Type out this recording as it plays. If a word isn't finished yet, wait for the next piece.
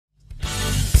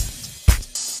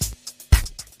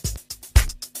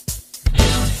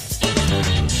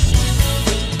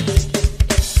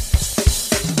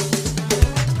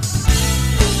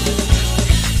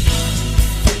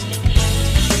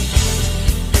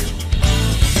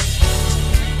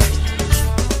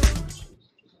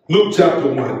Luke chapter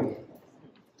 1,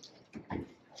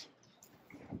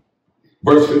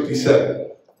 verse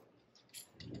 57.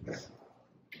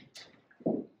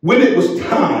 When it was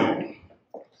time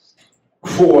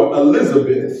for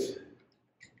Elizabeth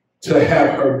to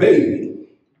have her baby,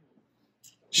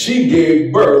 she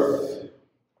gave birth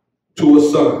to a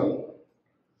son.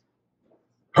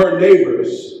 Her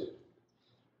neighbors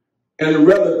and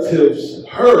relatives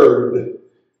heard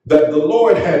that the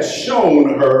Lord had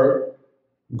shown her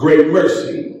great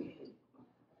mercy,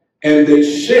 and they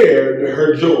shared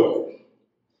her joy.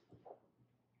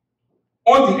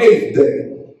 On the 8th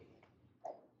day,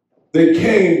 they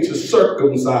came to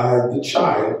circumcise the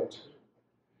child,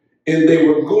 and they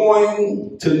were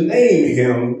going to name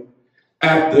him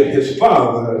after his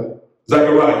father,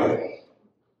 Zechariah.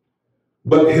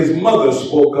 But his mother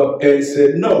spoke up and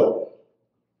said, "No,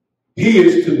 he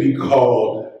is to be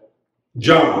called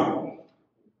John."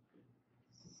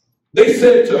 They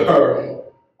said to her,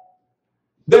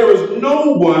 "There is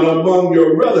no one among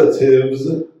your relatives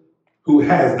who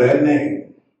has that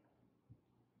name."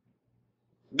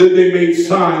 Then they made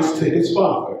signs to his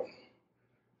father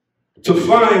to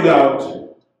find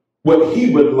out what he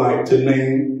would like to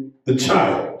name the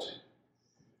child.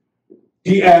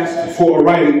 He asked for a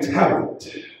writing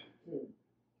tablet,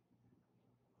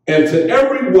 and to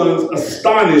everyone's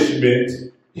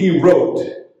astonishment, he wrote,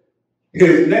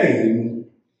 "His name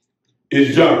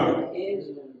is John."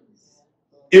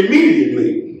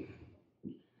 Immediately,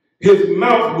 his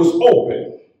mouth was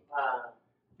open,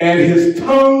 and his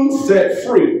tongue set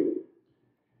free,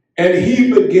 and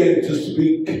he began to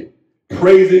speak,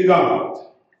 praising God.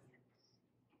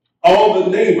 All the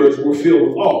neighbors were filled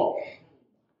with awe.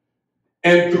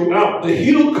 And throughout the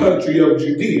hill country of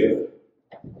Judea,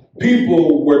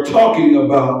 people were talking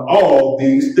about all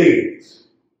these things.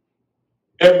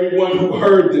 Everyone who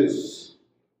heard this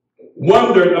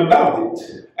wondered about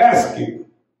it, asking,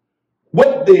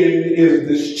 "What then is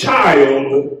this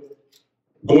child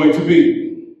going to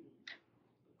be?"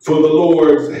 For the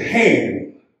Lord's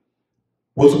hand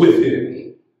was with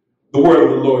him. The word of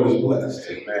the Lord is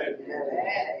blessed. Amen.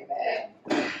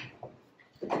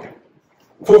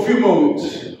 For a few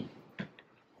moments,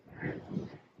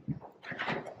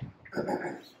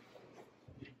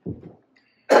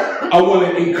 I want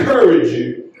to encourage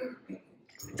you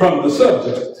from the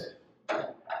subject,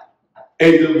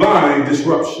 a divine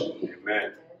disruption.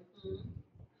 Amen.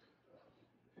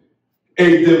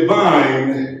 A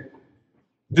divine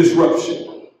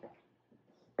disruption.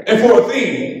 And for a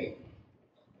theme,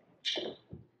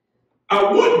 I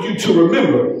want you to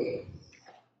remember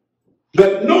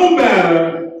that no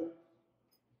matter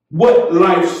what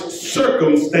life's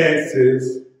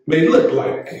circumstances may look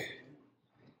like,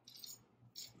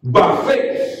 by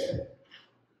faith,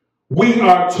 we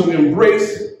are to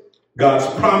embrace God's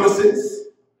promises,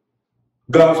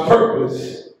 God's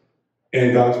purpose,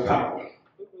 and God's power.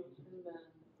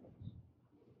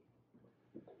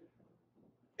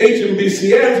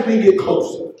 HMBC, as we get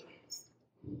closer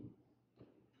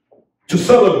to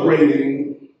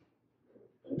celebrating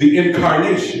the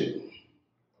incarnation,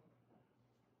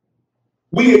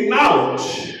 we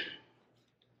acknowledge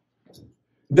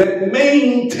that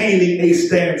maintaining a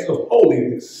stance of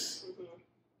holiness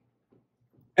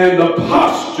and a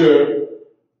posture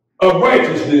of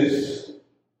righteousness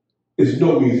is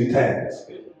no easy task.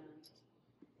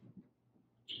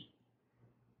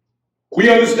 We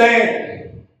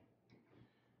understand,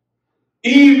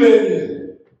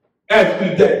 even as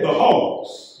we deck the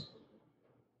halls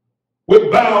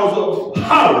with boughs of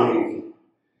holly,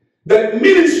 that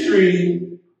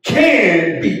ministry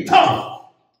can be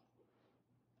tough,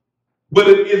 but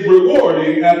it is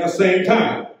rewarding at the same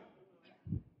time.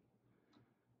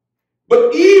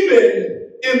 But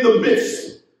even in the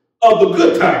midst of the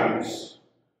good times,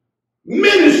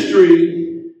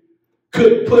 ministry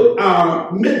could put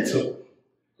our mental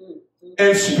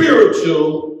and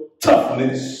spiritual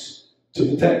toughness to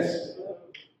the test.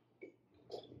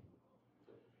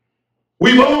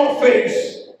 We've all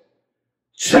faced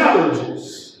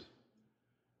challenges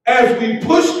as we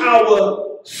push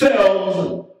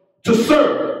ourselves to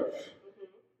serve.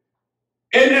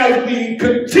 And as we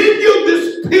continue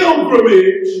this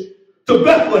pilgrimage to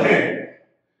Bethlehem,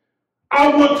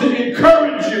 I want to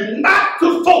encourage you not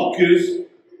to focus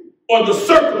on the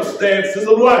circumstances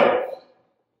of life,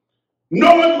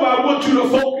 nor do I want you to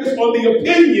focus on the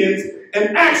opinions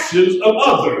and actions of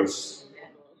others.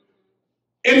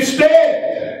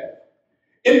 Instead,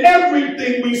 in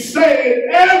everything we say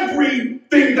and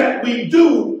everything that we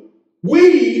do,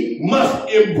 we must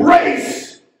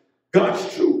embrace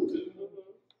God's truth.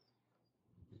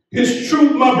 His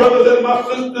truth, my brothers and my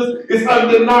sisters, is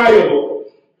undeniable.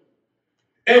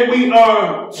 And we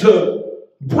are to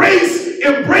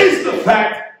embrace the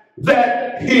fact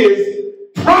that his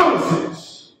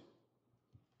promises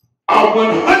are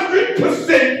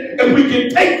 100% and we can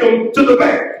take them to the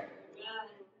bank.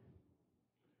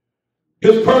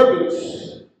 His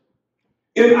purpose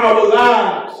in our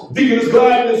lives, Deaconess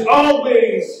Gladden, is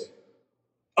always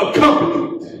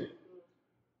accompanied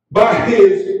by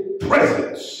his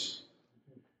presence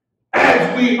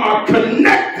as we are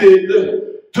connected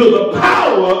to the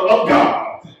power of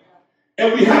God.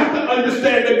 And we have to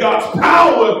understand that God's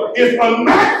power is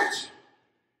unmatched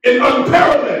and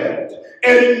unparalleled,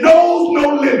 and it knows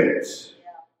no limits.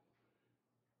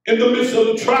 In the midst of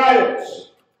the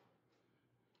trials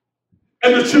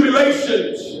and the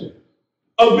tribulations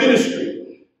of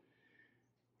ministry,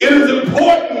 it is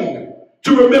important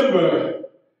to remember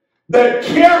that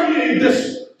carrying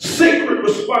this sacred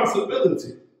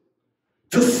responsibility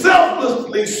to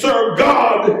selflessly serve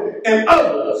God and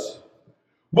others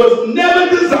was never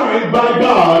designed by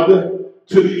God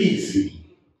to be easy.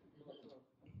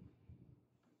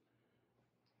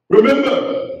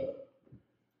 Remember,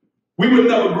 we would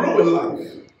never grow in life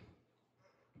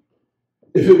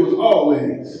if it was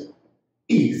always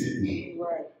easy.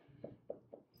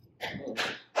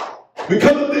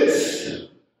 Because of this,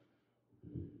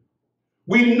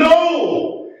 we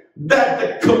know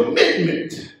that the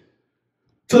commitment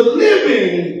to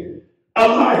living a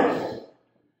life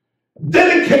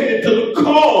dedicated to the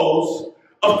cause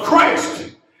of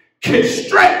Christ can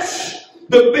stretch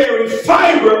the very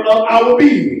fiber of our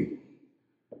being,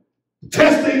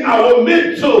 testing our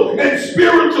mental and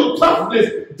spiritual toughness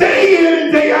day in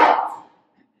and day out.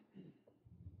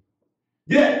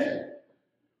 Yet,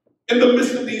 in the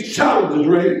midst of these challenges,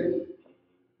 Ray,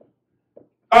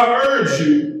 I urge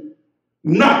you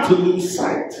not to lose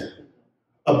sight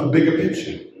of the bigger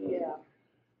picture. Yeah.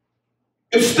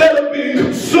 Instead of being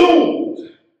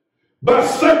consumed by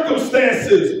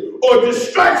circumstances or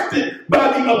distracted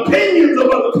by the opinions of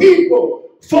other people,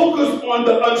 focus on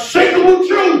the unshakable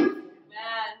truth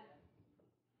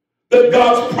that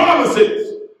God's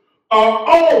promises are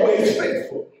always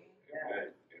faithful.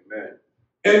 Amen.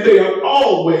 And they are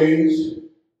always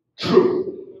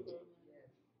true.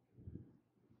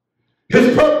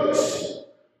 His purpose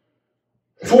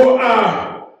for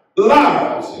our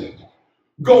lives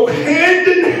go hand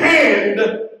in hand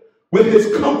with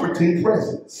his comforting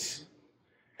presence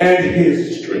and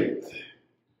his strength.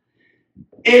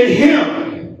 In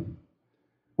him,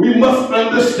 we must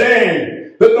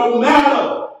understand that no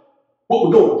matter what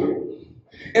we're going through,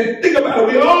 and think about it,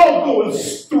 we're all going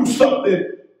through something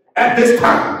at this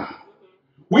time.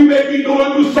 We may be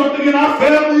going through something in our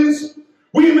families.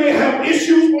 We may have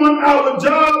issues on our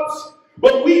jobs,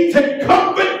 but we take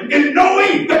comfort in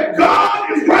knowing that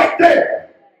God is right there.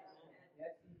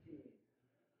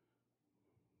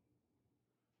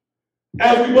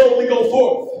 As we boldly go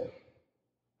forth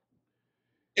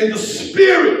in the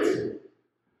spirit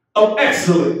of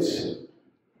excellence,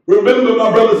 remember,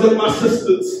 my brothers and my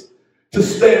sisters, to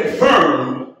stand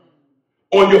firm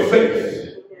on your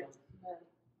faith,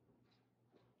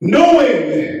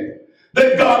 knowing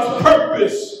that God's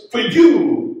purpose for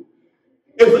you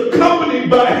is accompanied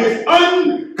by his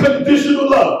unconditional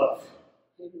love.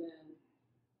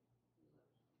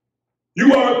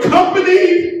 You are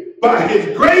accompanied by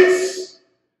his grace,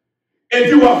 and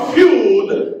you are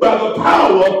fueled by the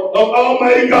power of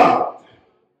Almighty God.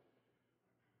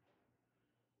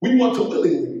 We want to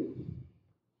willingly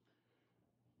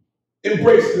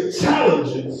embrace the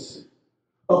challenges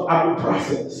of our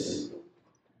process.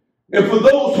 And for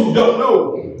those who don't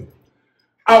know,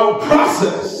 our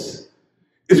process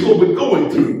is what we're going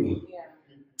through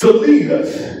to lead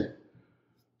us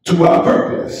to our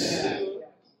purpose.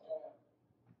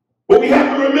 But we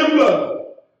have to remember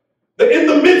that in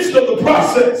the midst of the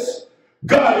process,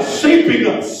 God is shaping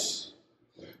us.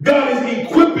 God is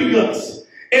equipping us.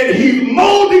 And he's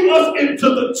molding us into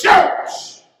the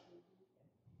church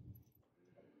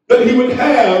that he would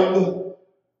have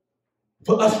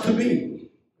for us to be.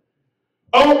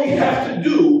 All we have to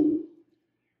do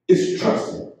is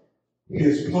trust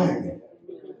his plan.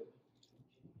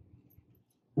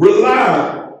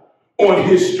 Rely on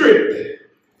his strength.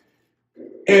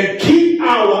 And keep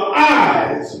our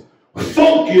eyes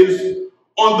focused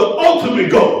on the ultimate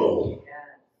goal.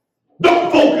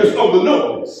 Don't focus on the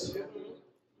noise.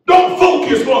 Don't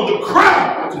focus on the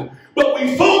crowd, but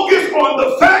we focus on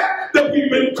the fact that we've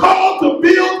been called to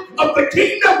build up the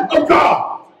kingdom of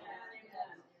God.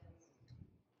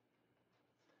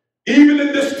 Even in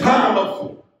this time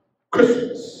of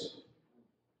Christmas,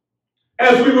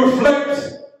 as we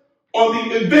reflect on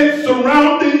the events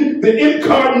surrounding the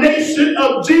incarnation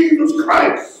of Jesus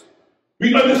Christ,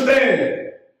 we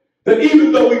understand that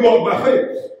even though we walk by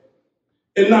faith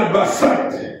and not by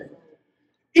sight,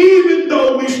 even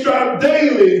though we strive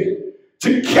daily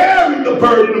to carry the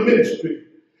burden of ministry,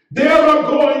 there are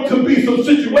going to be some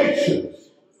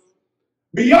situations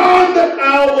beyond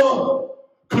our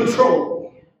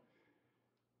control.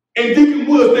 And Deacon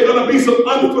Woods, there are going to be some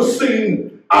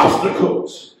unforeseen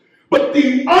obstacles. But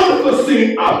the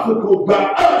unforeseen obstacles by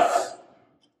us,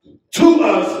 to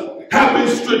us, have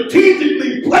been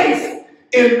strategically placed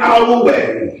in our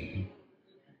way.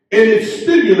 And it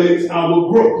stimulates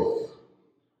our growth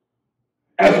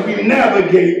as we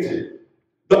navigate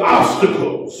the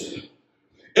obstacles.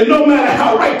 And no matter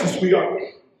how righteous we are,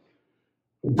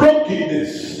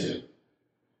 brokenness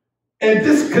and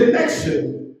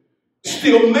disconnection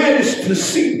still manage to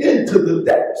seep into the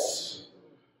depths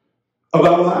of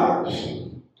our lives.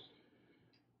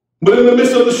 But in the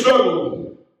midst of the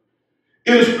struggle,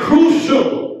 it is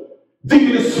crucial,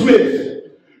 Deacon Smith,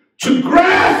 to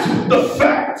grasp the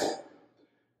fact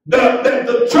that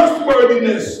the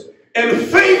trustworthiness and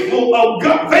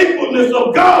faithfulness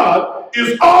of God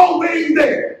is always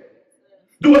there.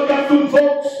 Do I got some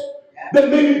folks that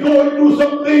may be going through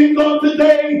some things on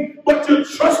today, but you're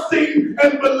trusting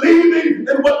and believing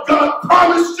in what God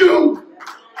promised you?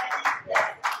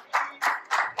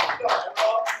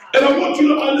 And I want you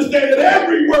to understand that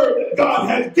every word that God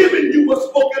has given you, was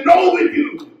spoken over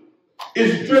you,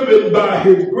 is driven by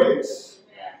his grace.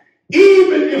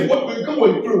 Even if what we're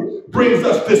going through brings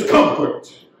us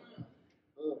discomfort.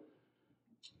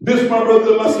 This, my brothers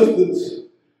and my sisters,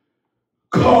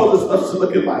 causes us to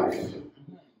look at life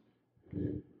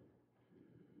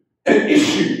and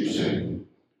issues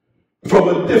from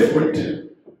a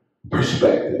different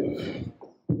perspective.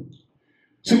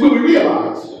 See, when we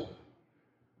realize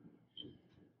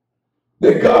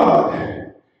that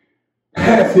God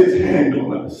has his hand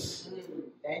on us,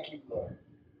 thank you, Lord.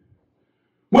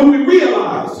 When we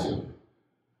realize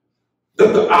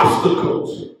that the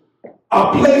obstacles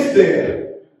are placed there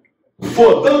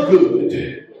for the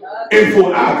good and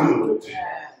for our good.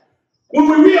 When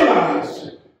we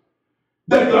realize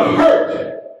that the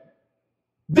hurt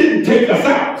didn't take us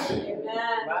out,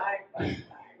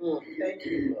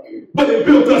 but it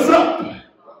built us up.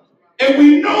 And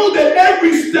we know that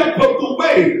every step of the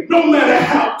way, no matter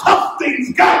how tough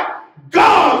things got,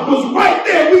 God was right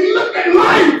there. We look at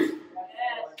life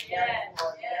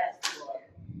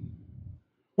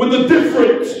with a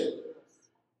different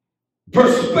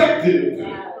perspective.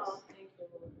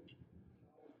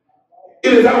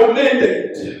 It is our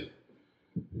mandate,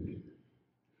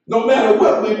 no matter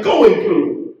what we're going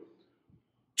through,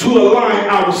 to align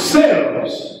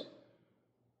ourselves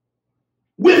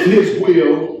with his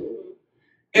will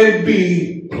and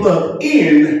be plugged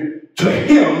in to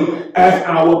him as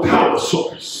our power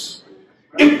source.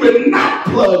 If we're not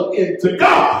plugged into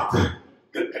God,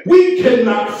 we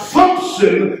cannot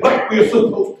function like we're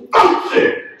supposed to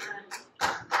function.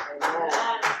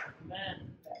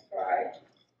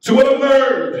 So what I've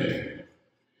learned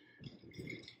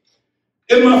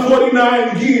in my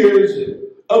 49 years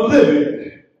of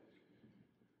living,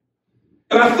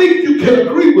 and I think you can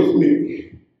agree with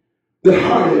me, that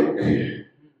heartache,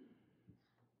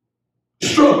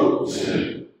 struggles,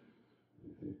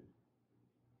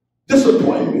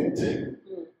 disappointment,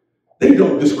 they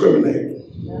don't discriminate.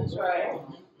 That's right.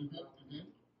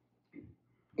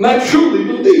 And I truly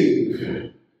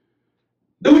believe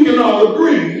that we can all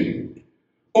agree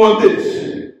on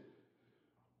this.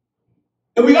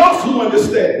 And we also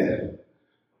understand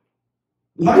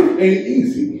life ain't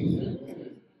easy.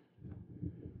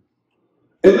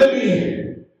 And let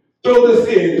me throw this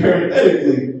in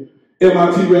parenthetically,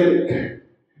 MIT Reddick.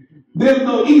 There's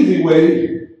no easy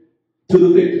way to the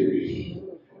victory.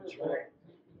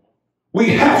 We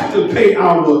have to pay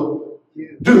our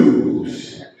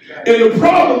dues. And the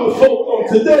problem with folk on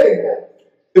today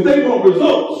is they want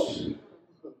results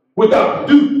without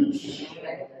dues.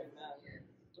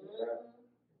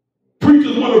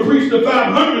 Preachers want to preach the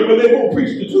 500, but they won't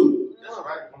preach the 2.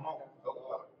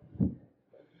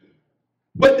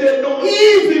 But there's no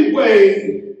easy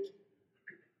way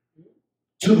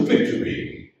to the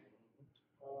victory.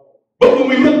 But when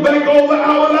we look back over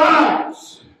our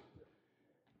lives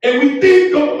and we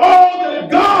think of all that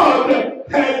God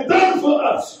has done for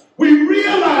us, we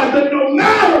realize that no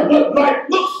matter what life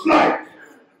looks like,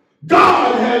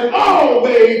 God has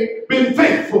always been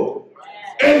faithful.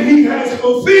 And he has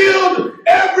fulfilled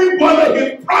every one of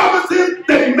his promises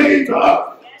that he made to us.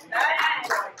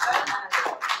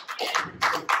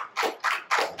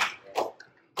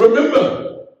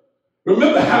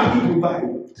 Remember how he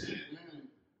provided.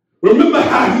 Remember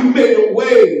how he made a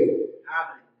way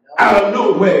out of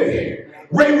no way.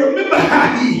 Ray, remember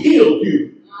how he healed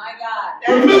you. My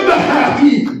God. Remember how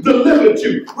he delivered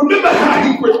you. Remember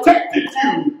how he protected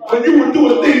you when you were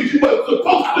doing things you weren't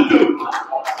supposed to do.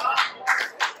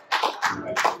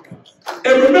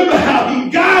 And remember how he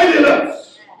guided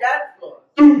us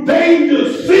through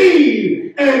dangers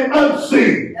seen and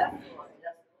unseen.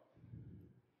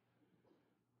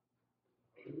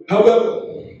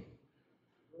 However,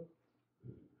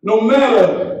 no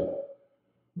matter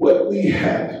what we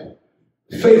have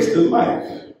faced in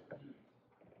life,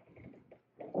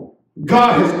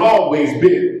 God has always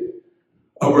been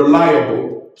a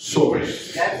reliable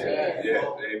source. Yes,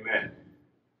 amen.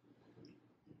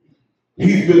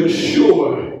 He's been a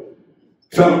sure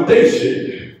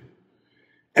foundation,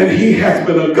 and he has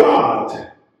been a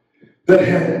God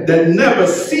that never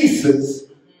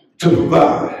ceases to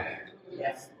provide.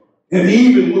 And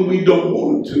even when we don't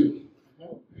want him to,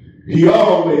 he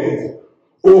always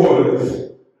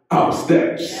orders our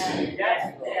steps.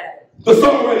 The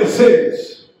songwriter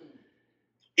says,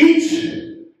 each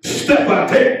step I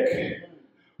take,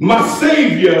 my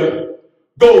Savior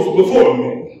goes before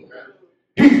me.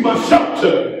 He's my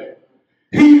shelter.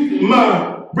 He's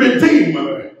my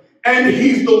Redeemer. And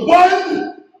he's the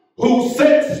one who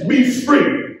sets me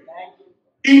free.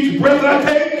 Each breath I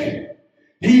take,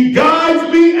 he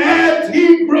guides me as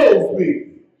he grows me.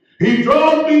 He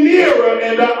draws me nearer,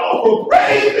 and I offer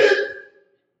praises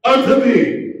unto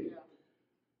thee.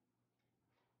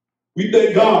 We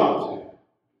thank God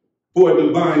for a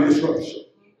divine disruption.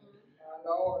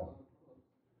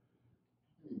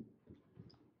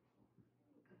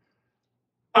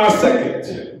 Our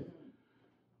second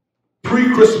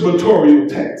pre-Christmatorial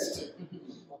text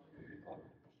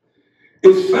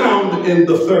is found in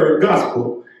the third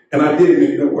gospel, and I did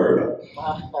make that word up.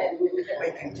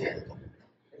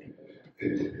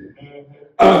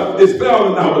 It's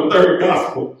found in our third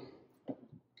gospel.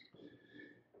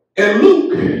 And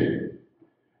Luke,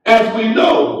 as we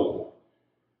know,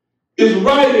 is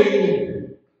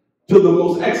writing to the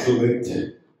most excellent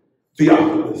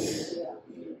Theophilus.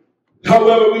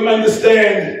 However, we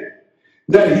understand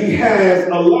that he has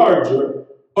a larger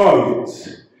audience,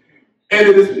 and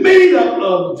it is made up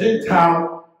of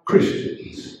Gentile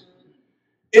Christians.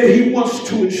 And he wants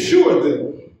to ensure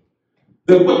them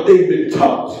that what they've been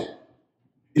taught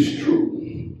is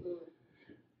true.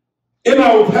 In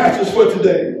our passage for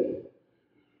today,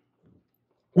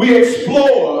 we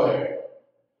explore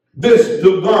this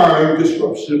divine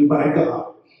disruption by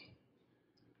God.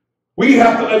 We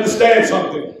have to understand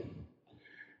something.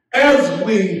 As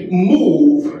we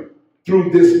move through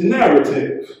this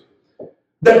narrative,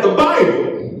 that the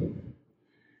Bible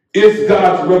is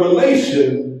God's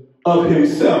revelation of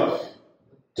himself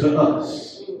to us.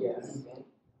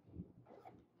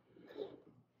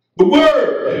 The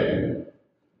Word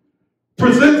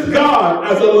presents God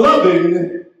as a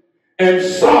loving and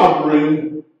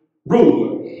sovereign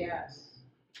ruler.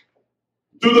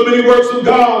 Through the many works of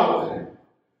God,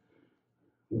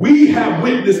 we have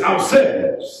witnessed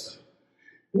ourselves.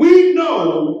 We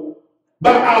know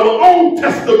by our own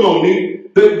testimony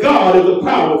that God is a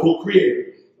powerful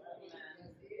creator.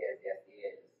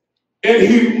 And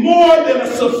he's more than a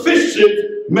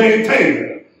sufficient maintainer.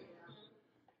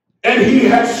 And he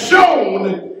has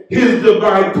shown his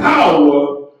divine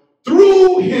power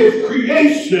through his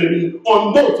creation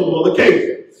on multiple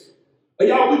occasions. Are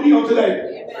y'all with me on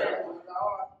today? Amen.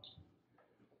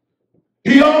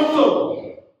 He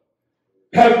also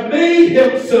has made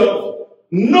himself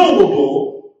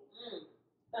knowable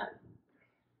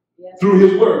through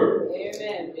his word.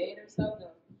 Amen. Made himself known.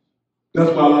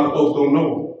 That's why a lot of folks don't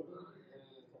know him.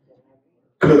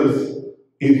 Because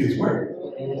in his word.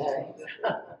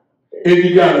 And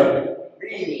you gotta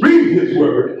read his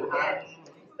word.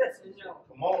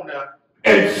 Come on now.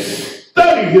 And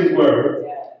study his word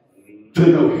to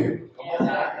know him.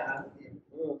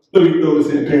 Let me throw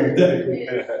this in parenthetically.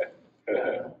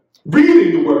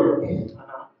 Reading the word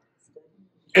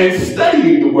and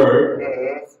studying the word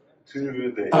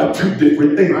are two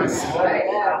different things.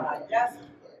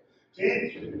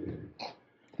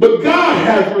 But God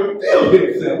has revealed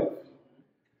himself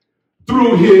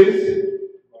through his,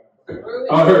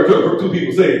 I heard two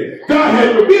people say it. God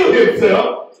has revealed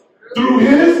himself through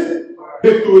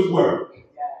his word.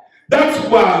 That's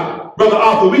why, Brother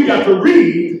Arthur, we got to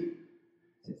read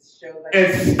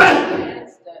and study.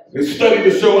 And study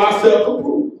to show ourselves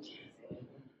approved.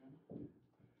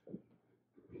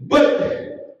 But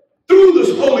through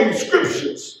the Holy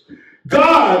Scriptures,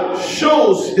 God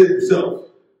shows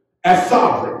himself as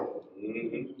sovereign.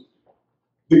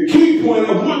 The key point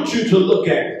I want you to look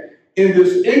at in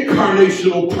this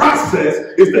incarnational process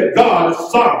is that God is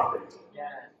sovereign.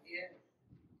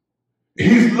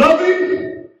 He's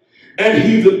loving and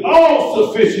he's an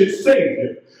all-sufficient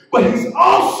Savior. But he's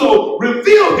also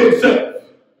revealed himself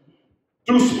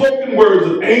through spoken words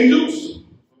of angels,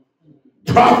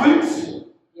 prophets,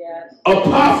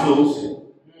 apostles,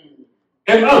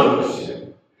 and others.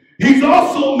 He's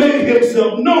also made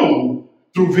himself known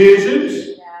through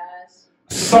visions,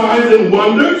 signs and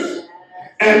wonders,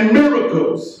 and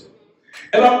miracles.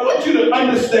 And I want you to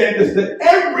understand this, that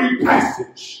every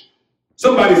passage,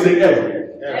 somebody say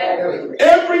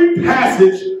every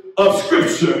passage of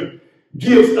Scripture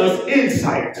gives us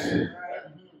insight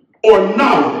or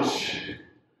knowledge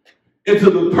into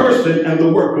the person and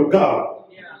the work of God.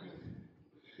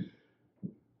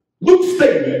 Luke's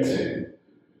statement,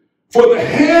 for the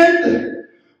hand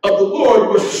of the Lord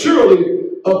was surely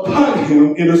upon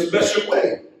him in a special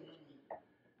way.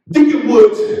 Deacon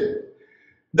Woods,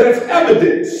 that's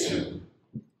evidence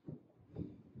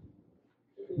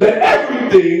that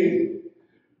everything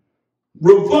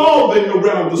revolving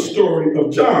around the story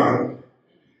of John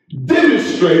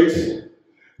demonstrates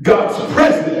God's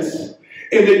presence,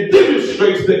 and it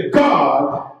demonstrates that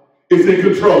God is in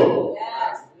control.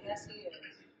 Yes, he is.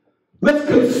 Let's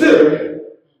consider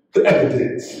the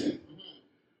evidence.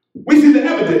 We see the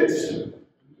evidence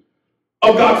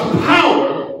of God's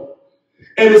power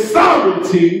and his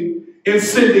sovereignty in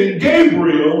sending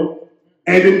Gabriel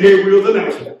and in Gabriel's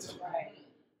announcement.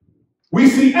 We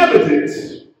see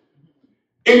evidence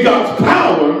in God's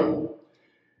power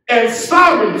and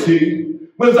sovereignty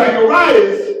when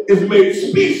Zacharias is made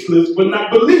speechless for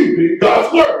not believing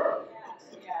God's word.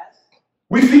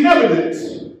 We see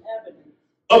evidence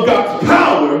of God's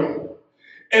power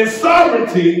and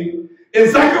sovereignty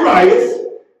in Zacharias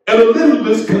and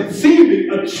Elizabeth conceiving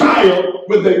a child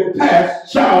when they were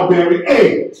past childbearing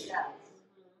age.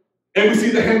 And we see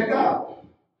the hand of God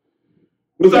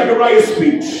with Zacharias'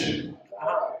 speech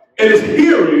and his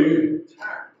hearing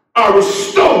are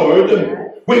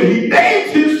restored when he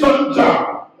named his son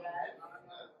John.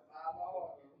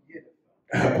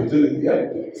 Happens in the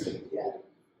evidence.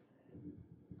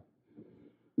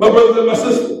 My brothers and my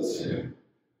sisters,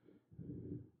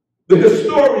 the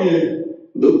historian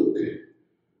Luke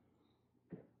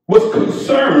was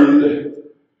concerned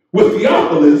with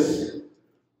Theophilus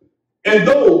and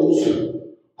those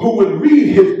who would read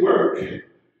his work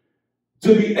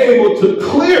to be able to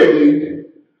clearly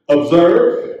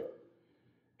observe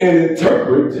and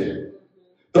interpret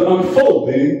the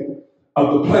unfolding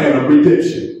of the plan of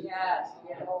redemption.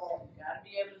 Gotta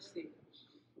be able to see.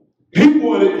 He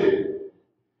wanted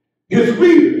his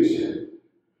readers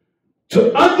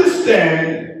to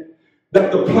understand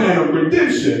that the plan of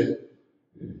redemption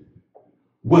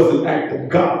was an act of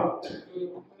God,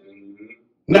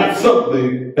 not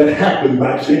something that happened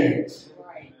by chance.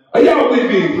 Are y'all with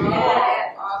me?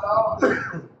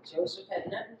 Joseph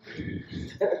had nothing.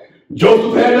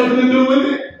 Joseph had nothing to do with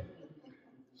it.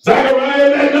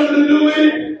 Zacharias had nothing to do with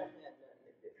it.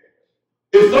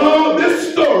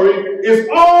 This story is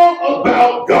all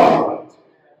about God.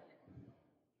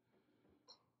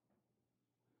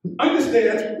 Understand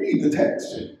as you read the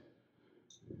text.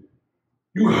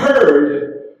 You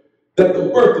heard that the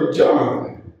birth of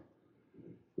John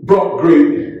brought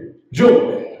great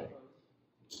joy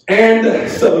and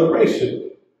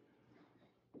celebration.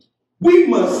 We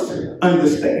must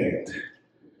understand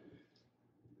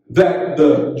that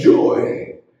the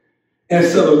joy and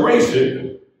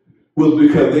celebration was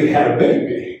because they had a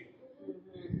baby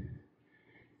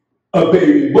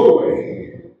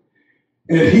boy,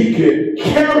 and he could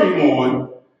carry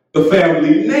on the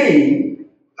family name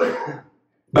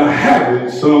by having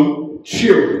some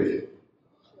children.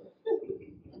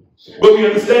 But we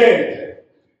understand,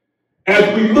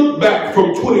 as we look back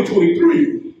from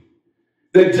 2023,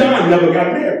 that John never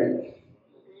got married.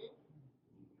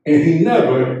 And he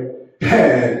never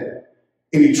had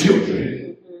any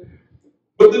children.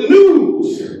 But the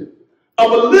news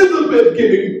of Elizabeth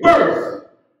giving birth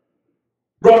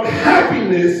brought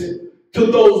happiness to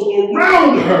those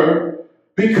around her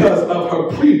because of her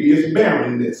previous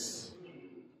barrenness.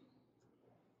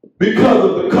 Because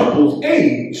of the couple's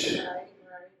age.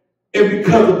 And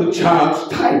because of the child's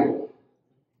title.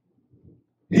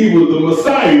 He was the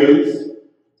Messiah's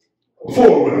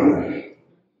forerunner.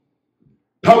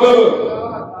 However,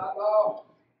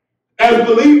 as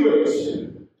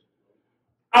believers,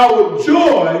 our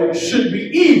joy should be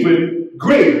even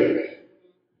greater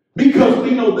because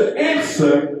we know the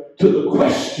answer to the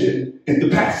question in the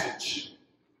passage.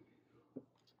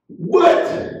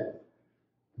 What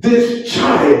this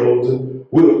child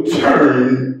will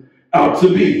turn out to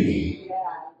be.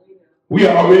 We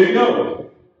already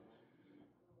know.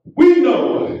 We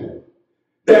know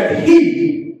that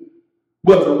he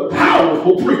was a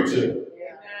powerful preacher.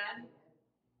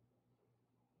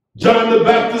 John the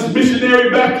Baptist Missionary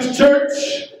Baptist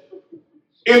Church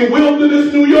in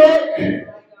Wilderness, New York.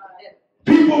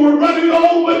 People were running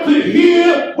over to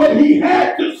hear what he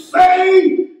had to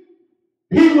say.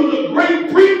 He was a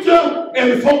great preacher,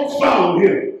 and folks found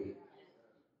him.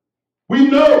 We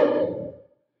know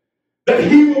that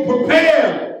he will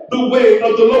prepare the way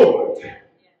of the Lord.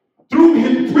 Through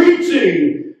his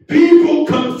preaching, people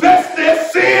confessed their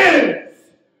sins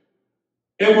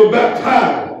and were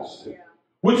baptized,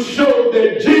 which showed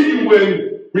their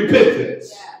genuine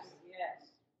repentance.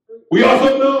 We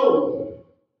also know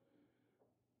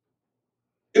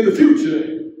in the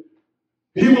future,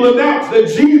 he will announce that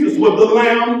Jesus was the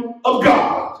Lamb of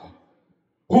God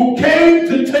who came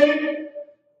to take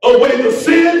away the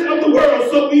sins of the world.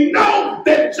 So we know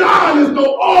that John is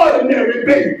no ordinary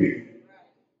baby.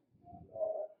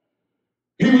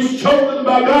 He was chosen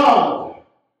by God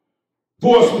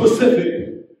for a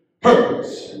specific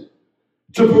purpose,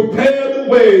 to prepare the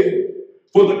way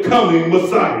for the coming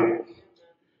Messiah,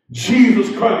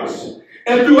 Jesus Christ.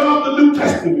 And throughout the New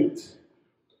Testament,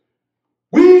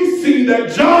 we see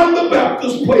that John the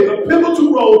Baptist played a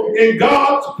pivotal role in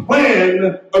God's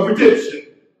plan of redemption.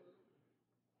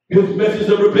 His message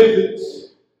of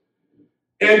repentance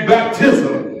and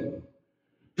baptism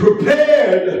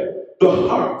prepared the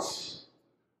hearts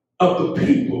of the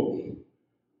people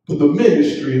for the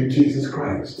ministry of Jesus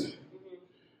Christ.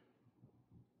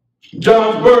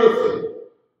 John's birth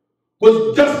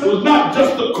was not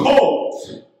just a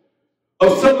cause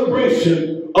of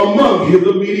celebration among his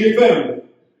immediate family,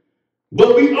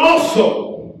 but we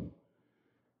also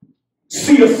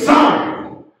see a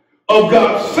sign of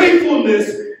God's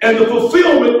faithfulness and the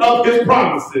fulfillment of his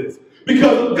promises.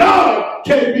 Because if God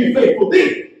can be faithful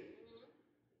then,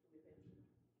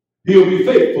 he'll be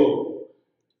faithful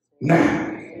now.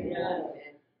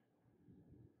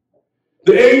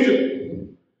 The angel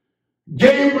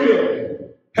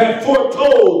Gabriel had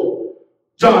foretold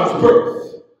John's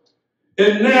birth,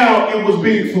 and now it was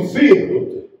being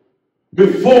fulfilled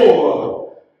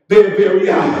before their very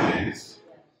eyes.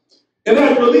 And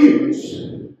as believers,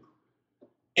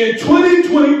 in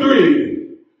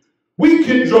 2023, we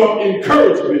can draw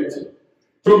encouragement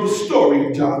from the story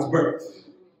of John's birth.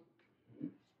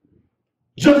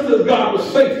 Just as God was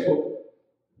faithful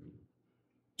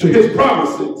to his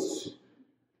promises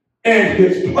and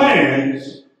his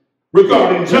plans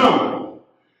regarding John,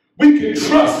 we can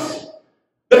trust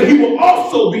that he will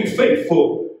also be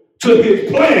faithful to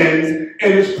his plans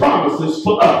and his promises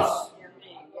for us.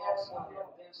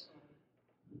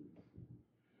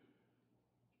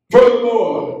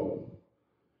 Furthermore,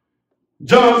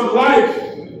 John's life,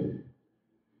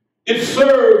 it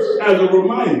serves as a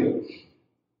reminder,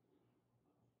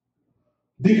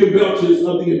 Deacon Belches,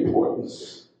 of the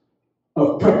importance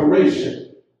of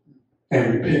preparation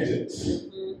and repentance.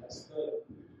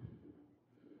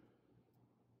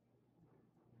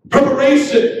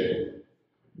 Preparation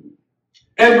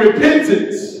and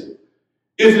repentance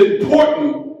is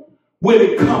important when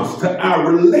it comes to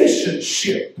our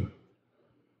relationship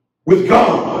with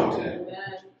God.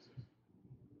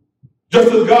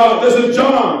 Just as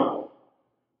John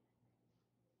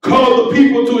called the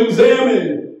people to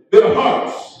examine their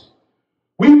hearts,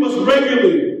 we must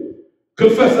regularly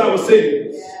confess our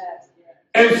sins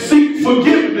and seek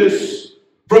forgiveness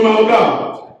from our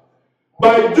God.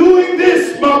 By doing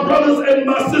this, my brothers and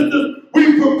my sisters,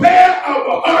 we prepare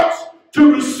our hearts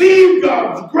to receive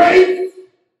God's grace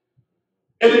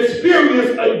and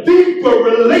experience a deeper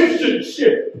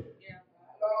relationship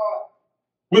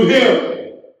with him.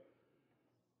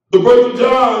 The birth of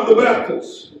John the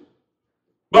Baptist,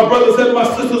 my brothers and my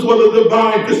sisters, was a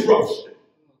divine disruption,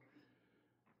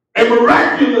 a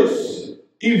miraculous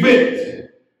event,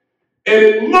 and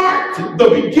it marked the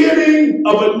beginning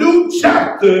of a new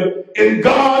chapter in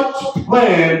God's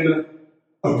plan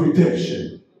of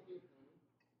redemption.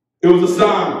 It was a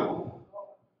sign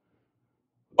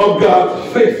of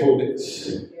God's faithfulness,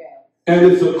 and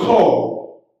it's a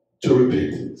call to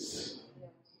repentance.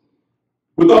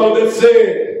 With all that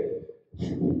said,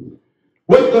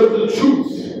 what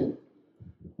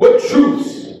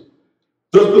truths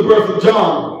does the birth of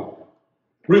John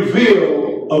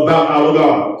reveal about our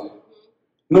God?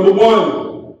 Number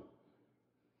one,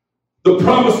 the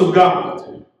promise of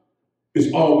God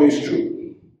is always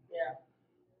true.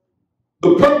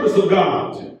 The purpose of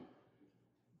God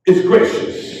is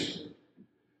gracious,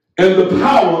 and the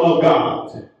power of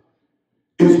God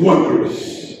is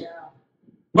wondrous.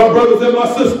 My brothers and my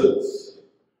sisters,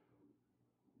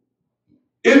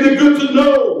 isn't it good to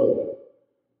know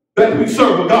that we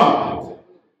serve a God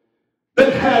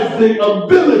that has the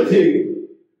ability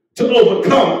to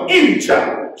overcome any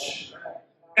challenge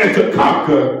and to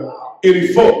conquer any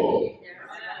foe?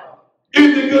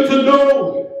 Isn't it good to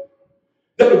know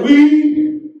that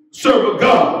we serve a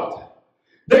God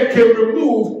that can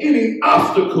remove any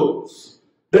obstacles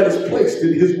that is placed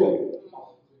in his way?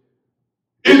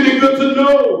 Isn't it good to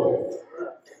know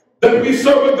that we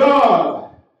serve a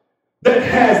God that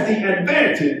has the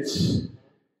advantage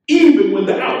even when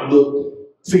the outlook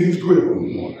seems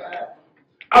grim?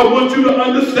 I want you to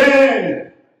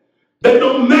understand that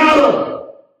no matter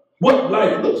what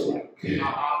life looks like,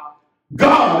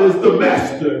 God is the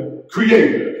master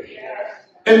creator.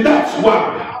 And that's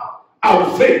why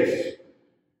our faith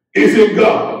is in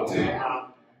God.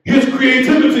 His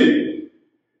creativity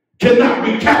cannot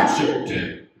be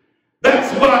captured.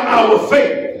 That's why our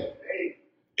faith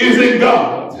is in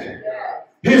God.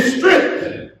 His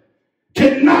strength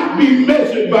cannot be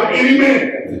measured by any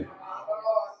man.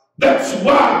 That's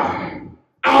why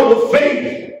our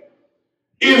faith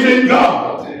is in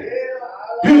God.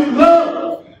 His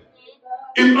love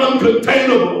is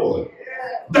uncontainable.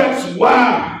 That's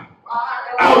why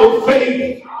our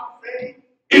faith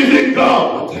is in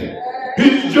God.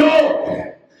 His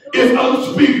joy is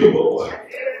unspeakable.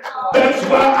 That's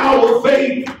why our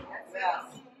faith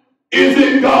is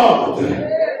in God.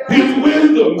 His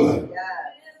wisdom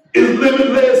is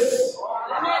limitless.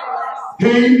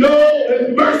 He knows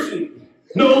his mercy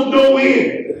knows no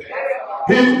end.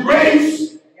 His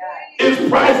grace is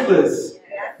priceless.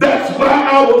 That's why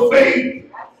our faith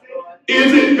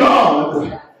is in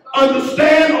God.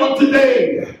 Understand on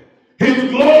today, his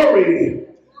glory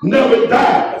never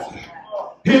dies.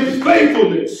 His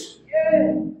faithfulness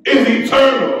is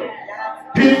eternal.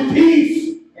 His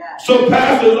peace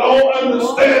surpasses all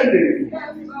understanding.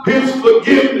 His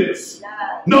forgiveness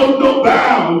knows no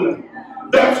bound.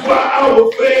 That's why our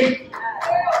faith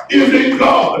is in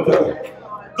God.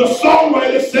 The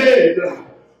songwriter said,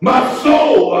 my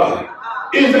soul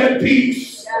is at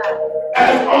peace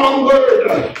as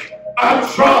onward I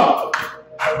trod,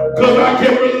 because I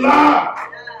can rely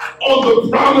on the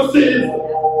promises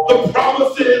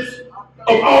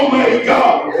of Almighty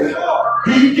God.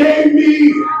 He gave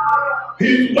me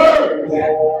his word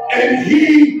and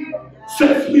he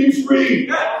sets me free.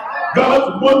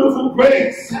 God's wonderful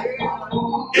grace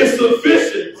is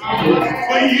sufficient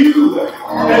for you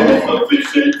and it's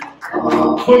sufficient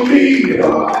for me.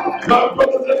 My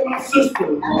brothers and my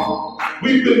sisters,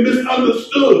 we've been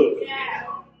misunderstood,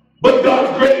 but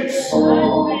God's grace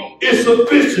is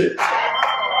sufficient.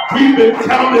 We've been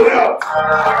counted out.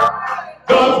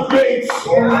 God's grace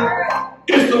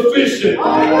is sufficient.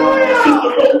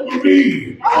 Sister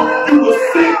Rosemary, you were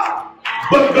sick,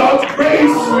 but God's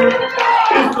grace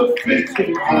is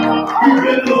sufficient. We've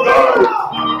been discouraged,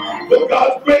 but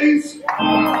God's grace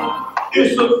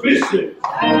is sufficient.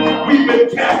 We've been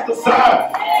cast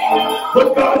aside,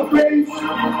 but God's grace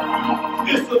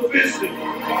is sufficient. I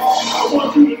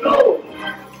want you to know,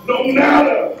 no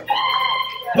matter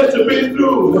what you've been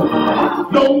through,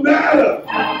 no matter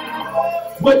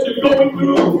what you're going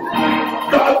through,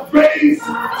 God's grace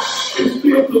is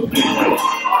still sufficient.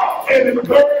 And His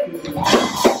burden is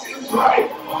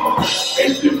life.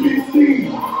 HMBC,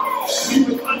 we've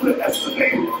been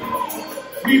underestimated.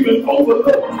 We've been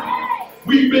overlooked.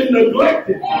 We've been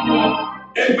neglected.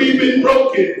 And we've been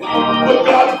broken. But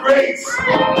God's grace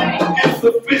is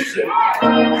sufficient.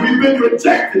 We've been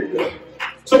rejected.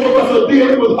 Some of us are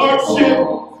dealing with hardship.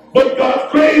 But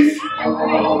God's grace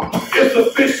is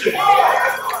sufficient.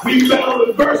 We found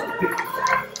adversity.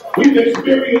 We've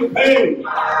experienced pain.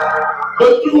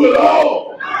 But through it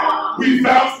all, we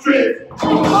found strength.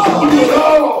 Through it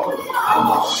all,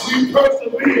 we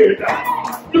persevered.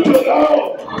 Through it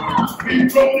all,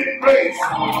 we've grown in grace.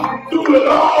 Through it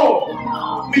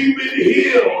all, we've been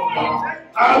healed.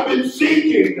 I've been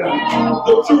seeking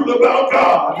the truth about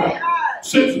God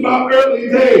since my early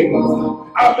days.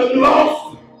 I've been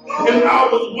lost and I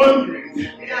was wondering,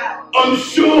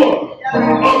 unsure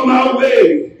of my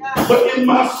way. But in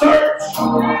my search,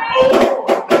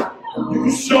 oh,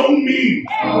 you showed me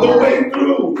the way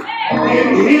through.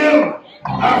 In Him,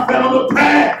 I found a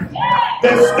path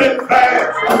that's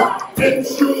steadfast and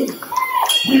true.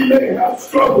 We may have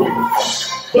struggled,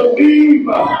 but we've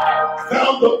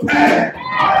found a path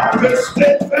that's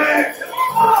steadfast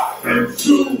and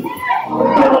true.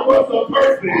 None of us are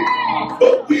perfect,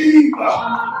 but we've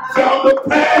found a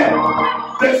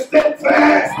path that's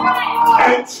steadfast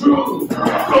and true.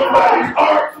 Somebody's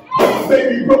heart may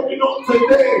be broken on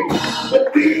today,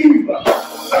 but these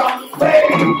are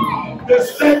faith, the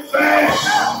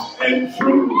steadfast and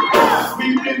true.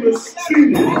 We've been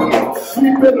mistreated,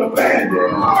 we've been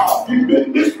abandoned, we've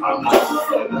been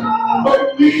misunderstood,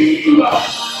 but we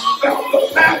found the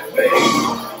pathway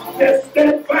that's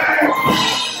steadfast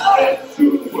and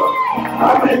true.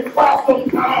 I may cry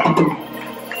sometimes,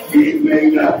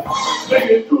 weeping,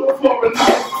 making through it for a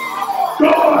night.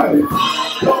 Joy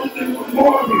comes in the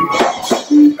morning.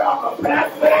 We found a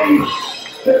pathway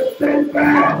that's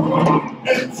steadfast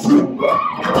and true.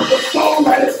 The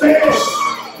songwriter says,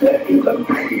 there is a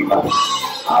name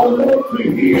I love to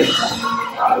hear,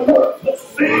 I love to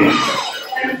sing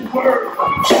His word.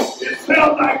 It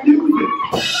sounds like music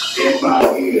in my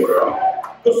ear.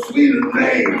 The sweetest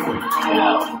name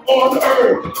on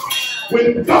earth.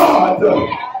 When God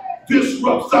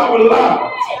disrupts our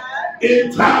lives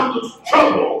in times of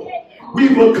trouble, we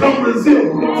become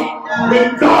resilient.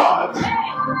 When God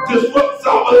disrupts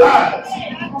our lives,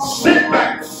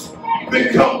 setbacks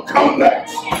become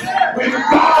comebacks. When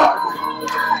God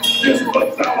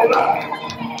disrupts our lives,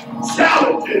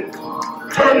 challenges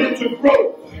turn into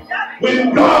growth.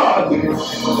 When God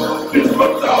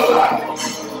disrupts our lives,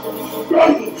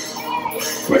 struggles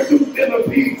produce inner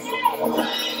peace.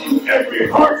 Through every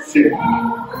hardship,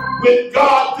 when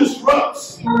God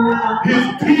disrupts, His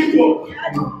people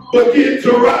begin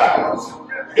to rise.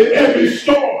 In every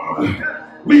storm,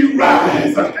 we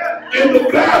rise. In the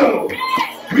battle,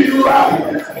 we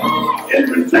rise. In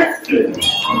rejection,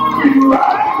 we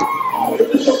rise. In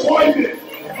disappointment,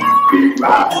 we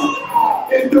rise.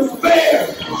 In despair,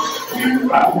 we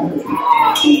rise.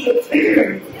 Through the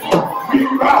tears, we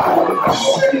rise.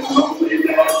 In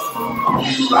loneliness, we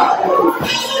rise.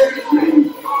 In grief,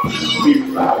 we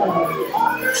rise.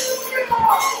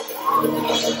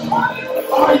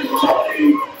 Are you ready?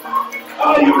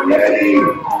 Are you ready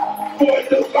for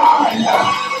divine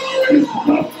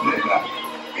disruption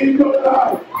in your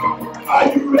life? Are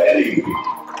you ready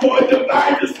for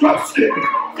divine disruption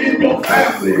in your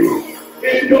family,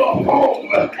 in your home,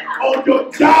 on your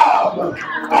job?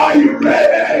 Are you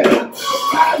ready to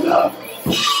rise up?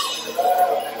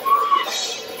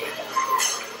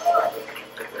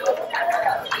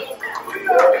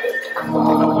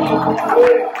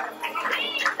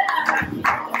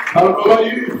 I don't know about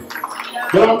you,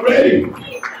 but I'm ready.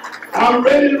 I'm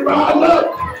ready to rise up.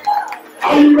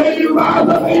 Are you ready to rise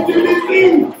up,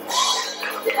 HMBC?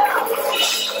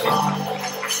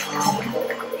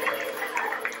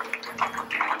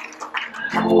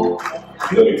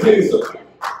 Let me tell you something.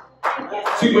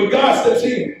 See, when God steps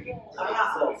in,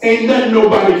 ain't nothing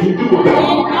nobody can do about it.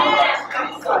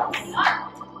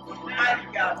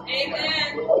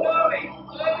 Amen. Glory.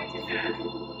 Glory to God.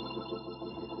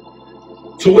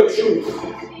 So what truth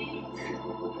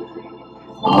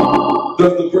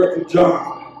does the birth of John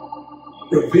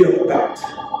reveal about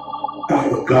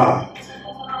our God?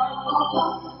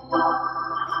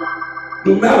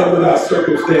 No matter what our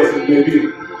circumstances may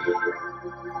be,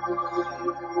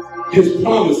 His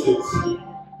promises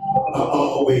are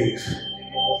always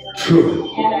true.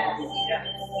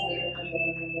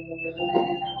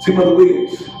 See, Mother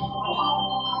Williams,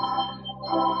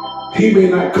 He may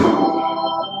not come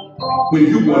when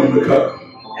you want Him to come,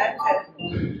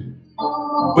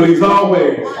 but He's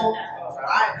always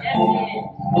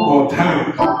on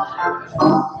time.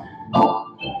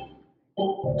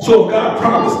 So if God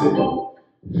promised it,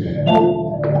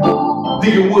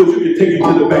 Deacon Woods, you can take it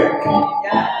to the bank.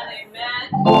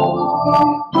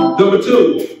 Number two,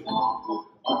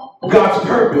 God's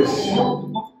purpose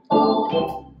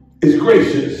is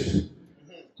gracious.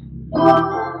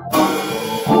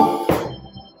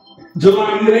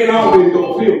 Jelani, it ain't always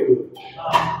gonna feel good,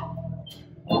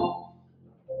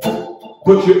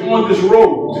 but you're on this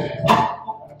road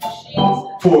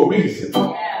for a reason.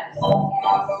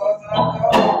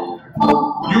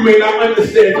 You may not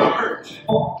understand the hurt.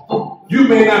 You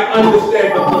may not understand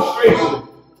the frustration,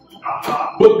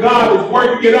 but God is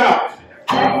working it out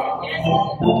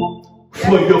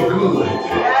for your good.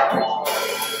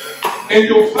 And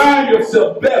you'll find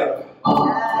yourself better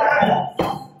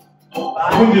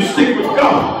when you stick with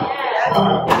God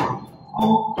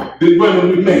than running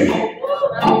with man.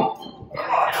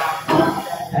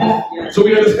 So we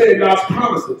understand God's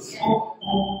promises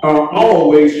are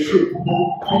always true.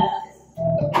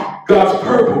 God's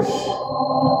purpose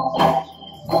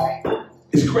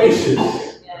is gracious.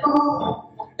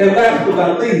 And last but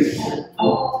not least,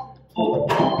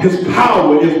 His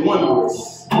power is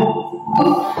wondrous.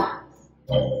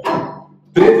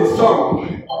 There's a song.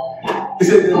 It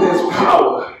says that there's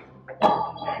power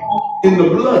in the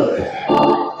blood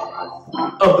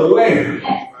of the Lamb.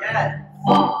 Yes.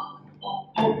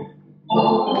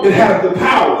 It has the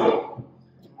power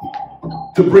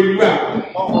to bring you out.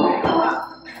 Come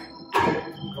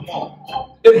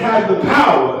on. It has the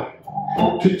power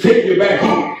to take you back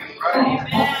in. Amen.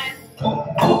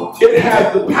 It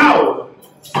has the power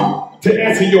to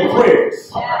answer your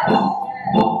prayers.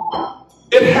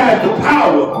 It has the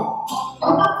power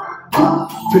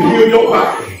to heal your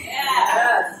body.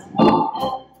 Yes.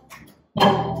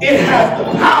 It has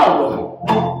the power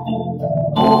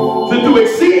to do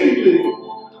exceedingly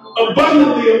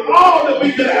abundantly of all that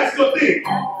we can ask or think.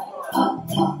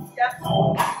 Yes.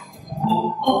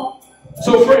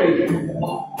 So, friend,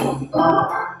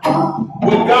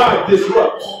 when God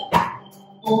disrupts,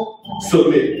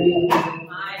 submit.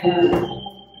 My God.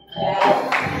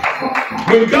 Yes.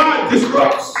 When God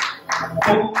disrupts,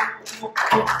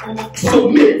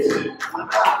 submit.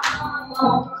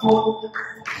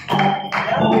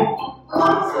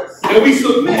 And we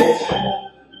submit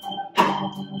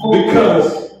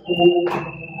because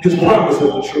His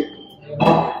promises are true.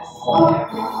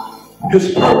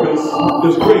 His purpose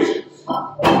is gracious.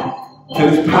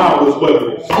 And His power is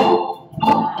wondrous. The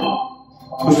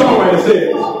songwriter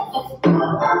says,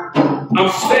 I'm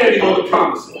standing on the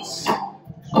promises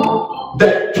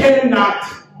that cannot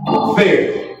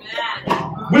fail.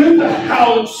 When the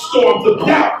howling storms of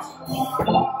doubt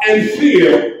and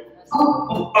fear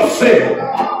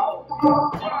assail,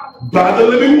 by the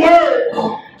living word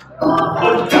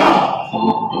of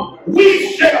God,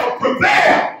 we shall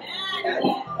prevail.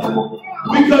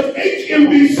 Because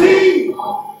HMBC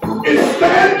is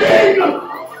standing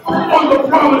on the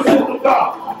promises of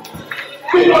God.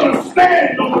 We're going to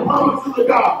stand on the promises of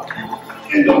God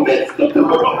in the midst of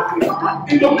difficulty,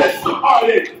 in the midst of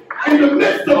heartache, in the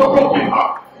midst of a broken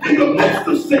heart, in the midst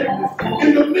of sickness,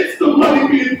 in the midst of money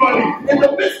being funny, in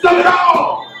the midst of it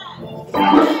all.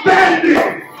 We're standing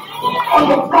on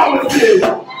the promises.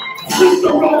 Sister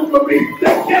Rosemary,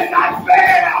 that cannot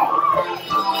fail.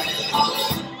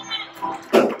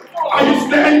 Are you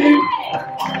standing?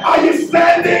 Are you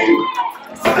standing?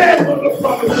 Stand on the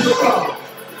promises of God.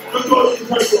 We're going to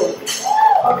pray for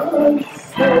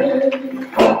it.